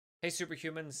Hey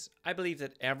superhumans, I believe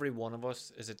that every one of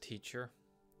us is a teacher.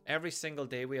 Every single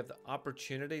day we have the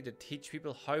opportunity to teach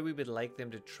people how we would like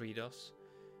them to treat us.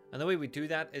 And the way we do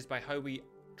that is by how we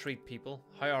treat people,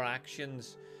 how our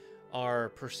actions are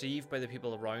perceived by the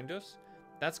people around us.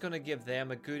 That's going to give them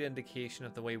a good indication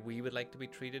of the way we would like to be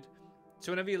treated.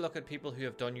 So whenever you look at people who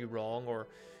have done you wrong, or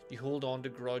you hold on to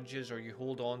grudges, or you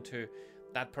hold on to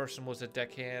that person was a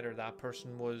dickhead, or that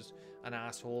person was an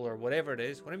asshole, or whatever it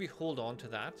is, whenever you hold on to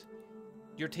that,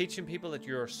 you're teaching people that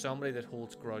you're somebody that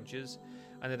holds grudges,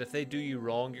 and that if they do you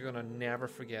wrong, you're going to never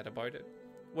forget about it.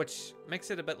 Which makes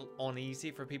it a bit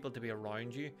uneasy for people to be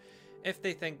around you. If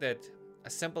they think that a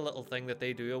simple little thing that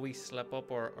they do, a wee slip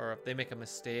up, or if they make a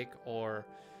mistake, or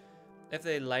if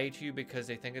they lie to you because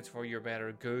they think it's for your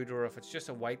better good, or if it's just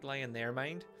a white lie in their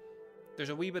mind, there's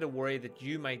a wee bit of worry that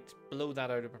you might blow that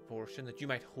out of proportion, that you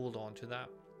might hold on to that.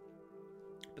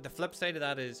 But the flip side of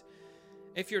that is,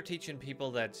 if you're teaching people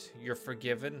that you're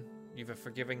forgiven, you have a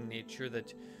forgiving nature,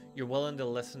 that you're willing to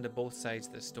listen to both sides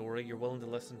of the story, you're willing to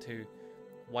listen to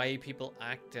why people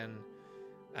act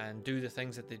and do the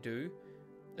things that they do,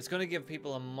 it's going to give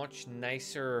people a much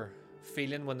nicer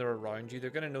feeling when they're around you. They're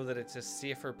going to know that it's a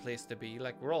safer place to be.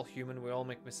 Like, we're all human, we all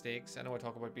make mistakes. I know I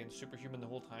talk about being superhuman the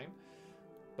whole time,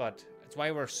 but it's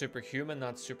why we're superhuman,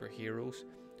 not superheroes.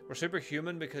 We're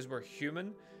superhuman because we're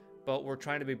human, but we're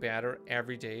trying to be better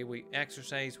every day. We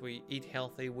exercise, we eat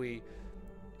healthy, we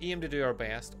aim to do our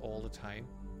best all the time.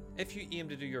 If you aim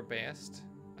to do your best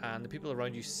and the people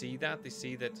around you see that, they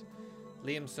see that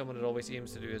Liam's someone that always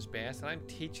aims to do his best, and I'm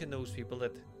teaching those people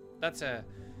that that's a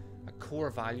core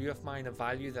value of mine, a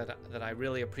value that I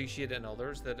really appreciate in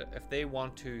others, that if they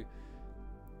want to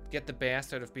get the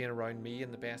best out of being around me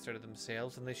and the best out of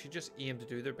themselves, and they should just aim to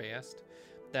do their best.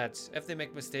 That if they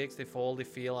make mistakes, they fall, they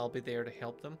fail, I'll be there to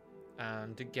help them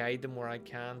and to guide them where I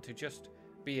can, to just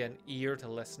be an ear to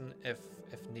listen if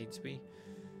needs be.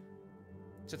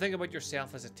 So think about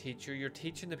yourself as a teacher. You're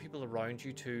teaching the people around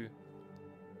you to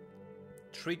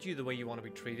treat you the way you want to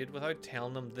be treated without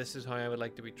telling them this is how I would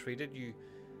like to be treated. You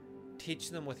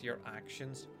teach them with your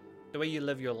actions. The way you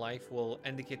live your life will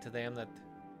indicate to them that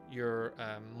you're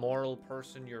a moral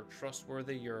person, you're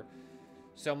trustworthy, you're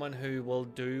someone who will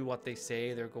do what they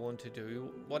say they're going to do.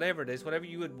 Whatever it is, whatever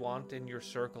you would want in your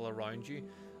circle around you,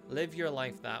 live your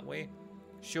life that way.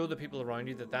 Show the people around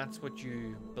you that that's what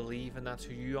you believe, and that's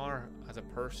who you are as a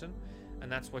person, and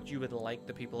that's what you would like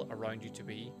the people around you to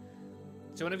be.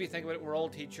 So whenever you think about it, we're all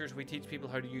teachers. We teach people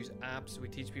how to use apps, we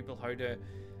teach people how to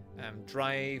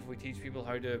drive, we teach people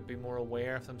how to be more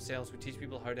aware of themselves, we teach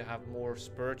people how to have more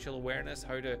spiritual awareness,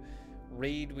 how to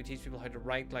read, we teach people how to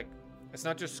write. Like, it's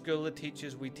not just school that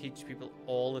teaches, we teach people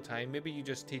all the time. Maybe you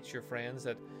just teach your friends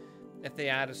that if they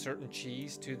add a certain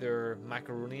cheese to their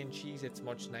macaroni and cheese, it's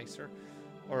much nicer.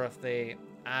 Or if they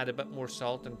add a bit more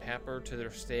salt and pepper to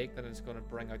their steak, then it's going to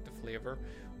bring out the flavor.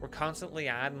 We're constantly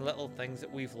adding little things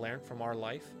that we've learned from our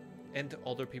life into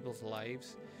other people's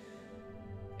lives.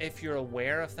 If you're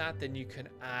aware of that, then you can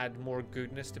add more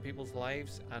goodness to people's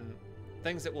lives and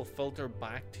things that will filter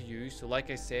back to you. So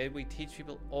like I said, we teach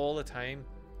people all the time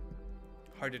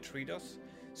how to treat us.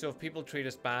 So if people treat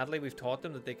us badly, we've taught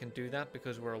them that they can do that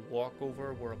because we're a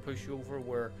walkover, we're a pushover,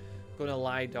 we're going to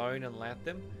lie down and let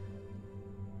them.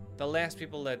 The less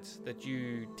people that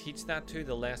you teach that to,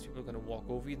 the less people are going to walk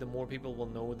over you. The more people will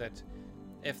know that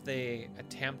if they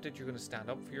attempt it, you're going to stand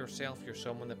up for yourself. You're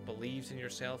someone that believes in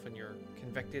yourself, and you're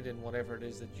convicted in whatever it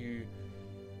is that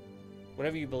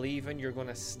whatever you believe in, you're going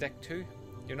to stick to.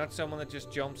 You're not someone that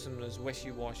just jumps and is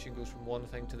wishy-washy and goes from one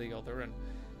thing to the other and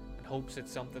hopes that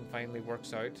something finally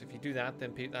works out. If you do that,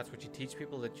 then that's what you teach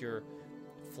people, that you're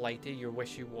flighty, you're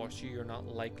wishy-washy, you're not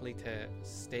likely to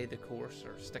stay the course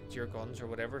or stick to your guns or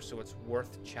whatever. So it's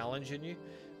worth challenging you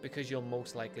because you'll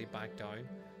most likely back down.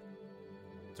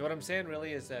 So what I'm saying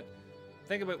really is that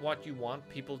think about what you want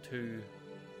people to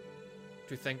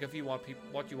think of you,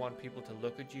 what you want people to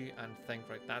look at you and think,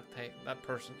 right, that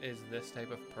person is this type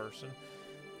of person.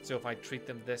 So if I treat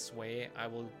them this way, I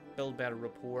will build better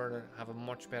rapport and have a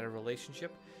much better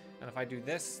relationship. And if I do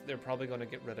this, they're probably going to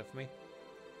get rid of me.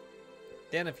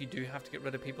 Then if you do have to get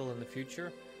rid of people in the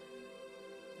future,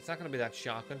 it's not going to be that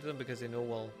shocking to them because they know,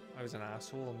 well, I was an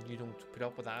asshole and you don't put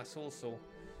up with assholes, so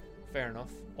fair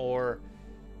enough. Or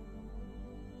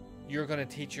you're going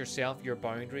to teach yourself your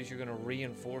boundaries. You're going to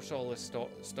reinforce all this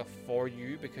stuff for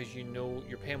you because you know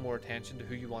you're paying more attention to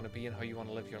who you want to be and how you want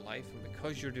to live your life. And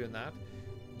because you're doing that,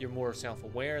 you're more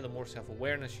self-aware. The more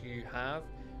self-awareness you have,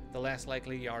 the less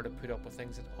likely you are to put up with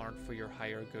things that aren't for your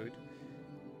higher good.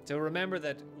 So remember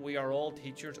that we are all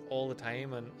teachers all the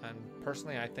time, and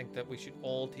personally I think that we should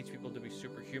all teach people to be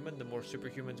superhuman. The more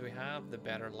superhumans we have, the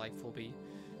better life will be.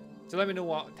 So let me know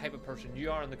what type of person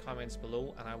you are in the comments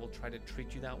below, and I will try to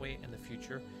treat you that way in the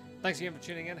future. Thanks again for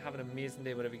tuning in. Have an amazing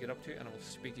day whatever you get up to, and I will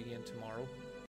speak to you again tomorrow.